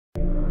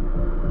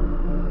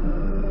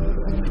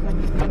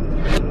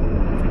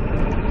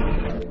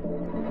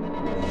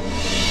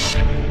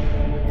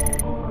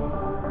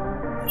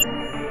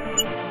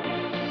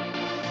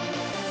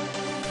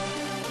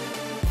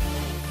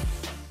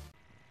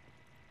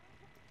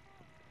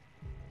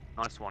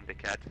Nice one,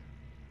 dickhead.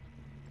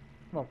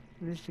 Well,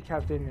 at least the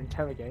cab didn't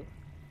interrogate.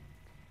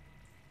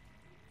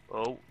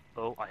 Oh,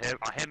 I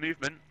hear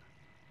movement.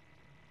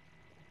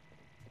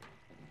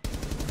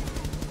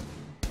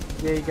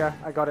 There you go,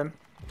 I got him.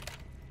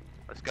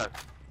 Let's go.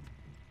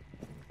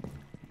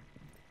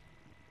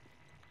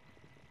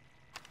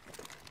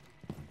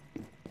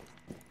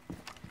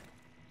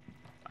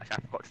 Actually,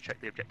 I forgot to check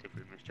the objective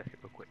room. Let's check it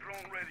real quick. Drone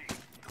ready.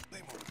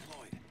 Claymore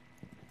deployed.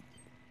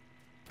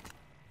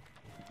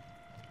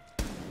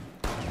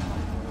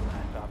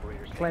 Last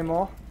operator standing.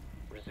 Claymore.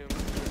 Resume the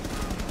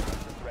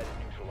threat is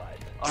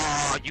neutralized.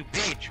 Oh, you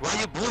bitch! Why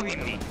are you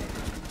bullying me?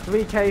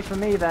 3k for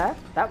me there.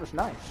 That was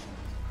nice.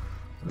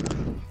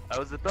 I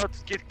was about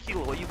to get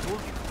killed. Why are you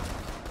bullying me?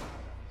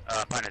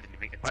 Fine, I didn't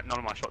even get none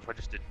of my shots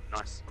registered.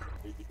 Nice.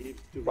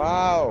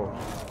 Wow.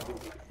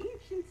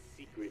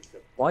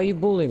 Why are you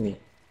bullying me?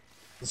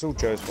 It's all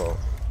Joe's fault.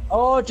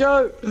 Oh,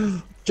 Joe!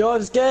 Joe,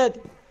 I'm scared!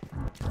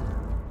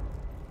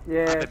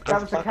 Yeah, that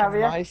was a fucking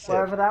caveat, nice it.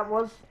 wherever that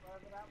was.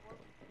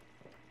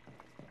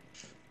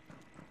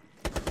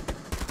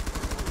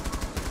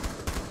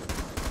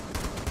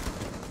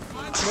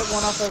 Hit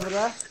one up over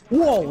there.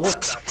 Whoa, what?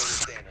 Last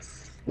operator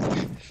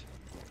standing.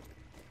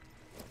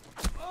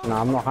 No,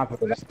 I'm not happy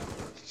with that.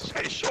 Just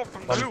get shot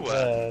from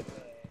nowhere.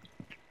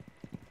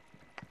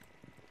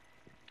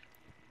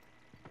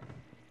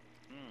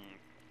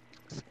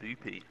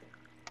 Spoopy.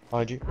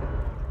 Behind you.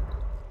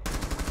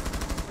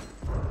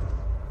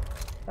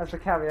 That's a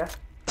caveat.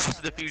 That's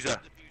the diffuser.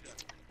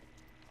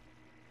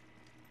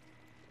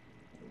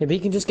 Yeah, but he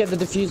can just get the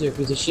diffuser if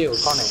he's a shield,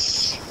 can't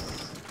he?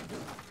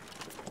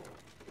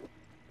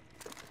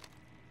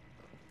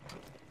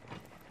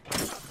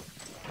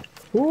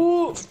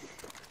 Ooh!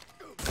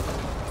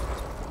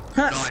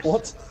 Nice.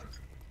 What?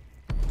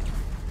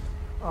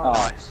 Oh,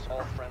 Nice.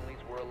 All friendlies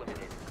were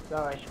eliminated.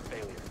 sorry. Mission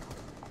failure.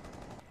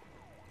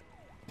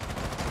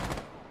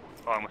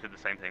 Oh, I almost did the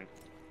same thing.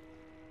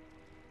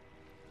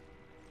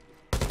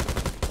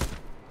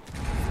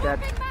 Dead.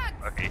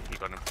 Okay, you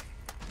got him.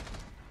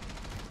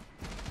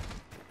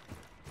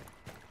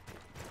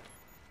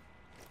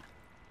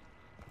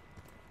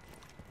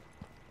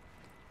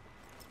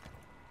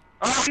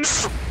 Oh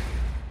no!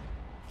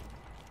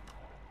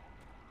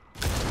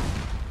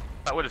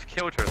 That would have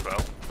killed her as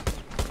well.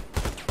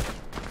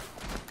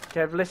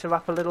 Okay, I've lit her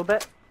up a little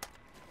bit.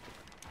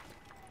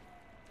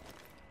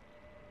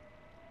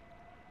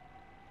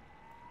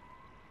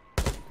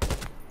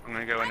 I'm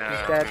gonna go and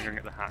He's dead. I'm gonna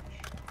get the hatch.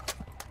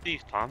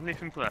 Jeez, Tom,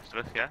 anything for the rest of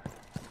us, yeah?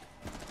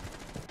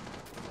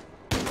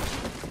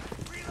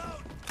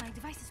 My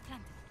device is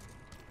planted.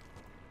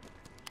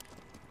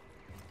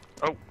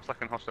 Oh,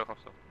 second hostile.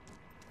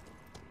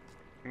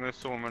 I'm gonna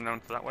saw him run down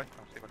to that way.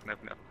 I'll see if I can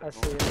open it up a I bit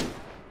see more. it.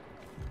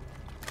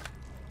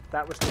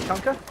 That was the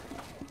chunker.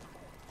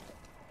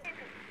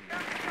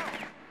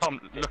 Tom,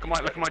 look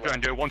at my drone.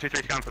 Do a 1, 2,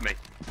 3 scan for me.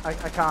 I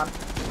can't.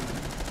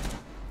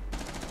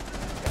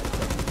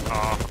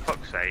 Oh, for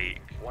fuck's sake.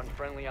 One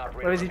friendly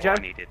operator. Where is he, That's what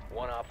Joe? I needed.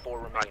 One op 4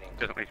 Right, remaining.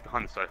 doesn't need to be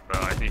behind the sofa. I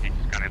just need you to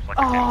scan him so I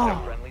Oh! can get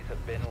him. Friendlies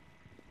have been.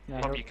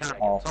 Yeah, Tom, you can.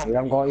 Oh, Tom. you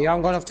haven't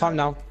got enough time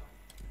now.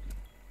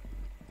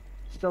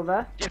 still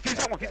there? Yeah, fuse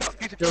that one. Fuse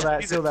it. Still there,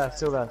 fuse still it. there,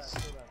 still there.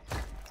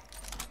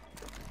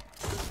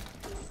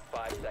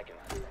 5 seconds.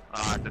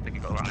 Ah, I don't think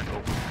he got the right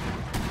angle.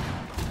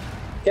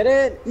 Get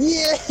in!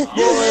 Yeah!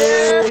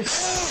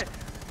 Yes!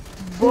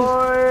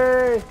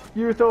 Boy!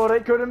 You thought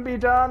it couldn't be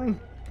done,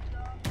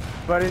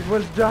 but it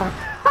was done.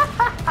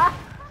 I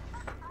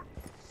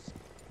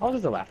was to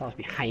the left, I was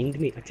behind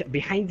me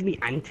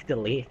and to the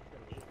left.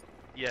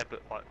 Yeah,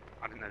 but like,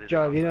 I didn't know this.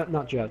 Joe, you don't,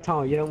 not Joe,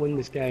 Tom, you don't win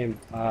this game.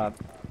 I'll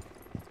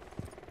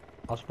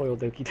spoil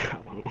Dookie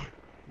that one.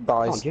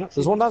 Guys. Tom, do you not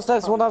see There's one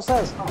downstairs, Tom,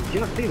 do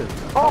you not see them?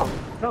 Oh!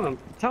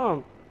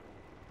 Tom,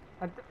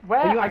 Where?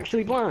 are you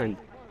actually blind?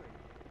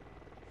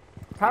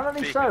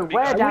 Apparently Big, so. big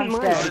Where guy.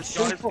 downstairs? It's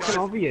so fucking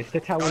obvious to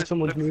tell when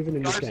someone's moving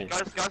in this game.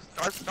 Guys, do me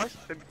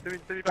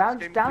back to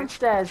the game, please.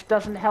 Downstairs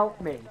doesn't help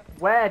me.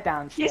 Where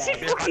downstairs? Yes, it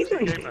Be a fucking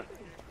backseat does. gamer.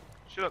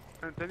 Shut up,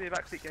 don't be a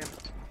backseat gamer.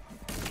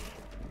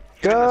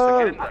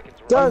 Go!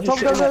 Go, Tom,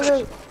 go!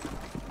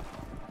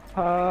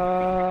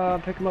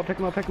 Pick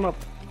him up.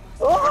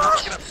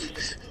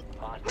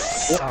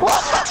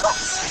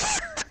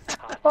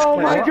 Oh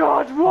my What?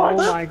 god, what? Oh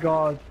my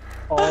god.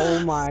 Oh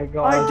my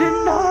god. I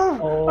didn't know!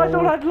 Oh I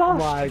thought I'd lost!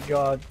 my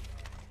god.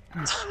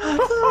 Yeah,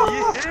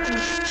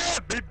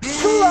 baby!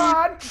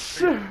 Clutch!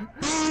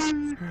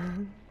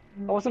 That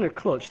wasn't a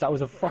clutch, that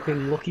was a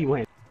fucking lucky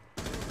win.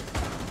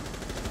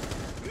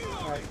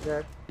 Right,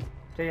 good.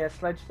 So yeah,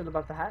 Sledge still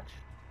above the hatch.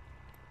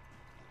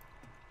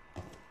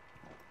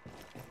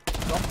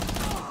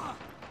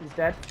 He's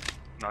dead.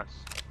 Nice.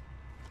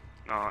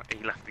 No,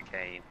 he left the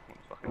game. What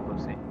a fucking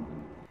pussy.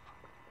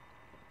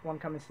 One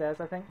coming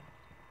stairs, I think.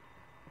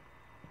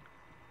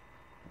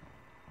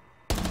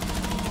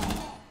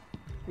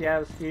 Yeah,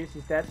 it was Fuse,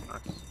 he's dead.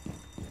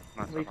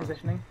 Nice.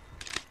 Repositioning.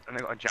 And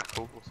they got a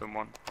jackal or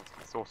someone.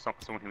 I saw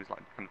someone who was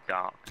like kind of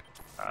dark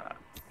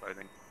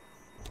clothing.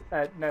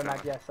 Nomad,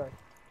 yeah, sorry.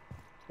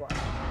 What?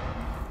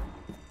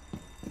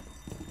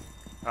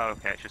 Oh,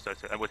 okay, it's just those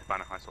two. With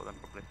Havana, I saw them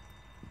probably.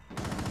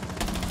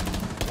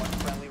 One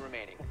friendly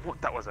remaining. What?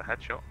 That was a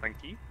headshot. Thank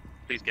you.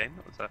 Please, game.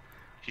 That was a.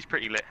 She's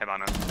pretty lit,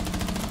 Havana.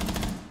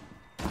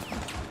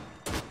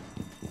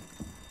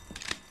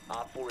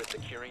 Op 4 is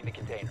securing the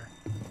container.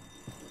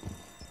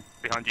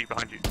 Behind you,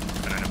 behind you.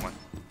 No, no, never mind.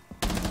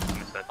 I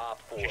missed her. Op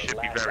 4, She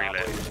should be last very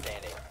operator lit.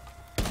 standing.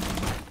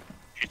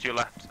 She's to your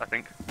left, I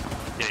think.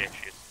 Yeah,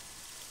 she is.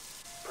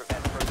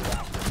 Prevent further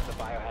access to the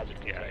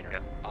biohazard Yeah, container.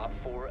 yeah. Op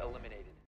 4 eliminated.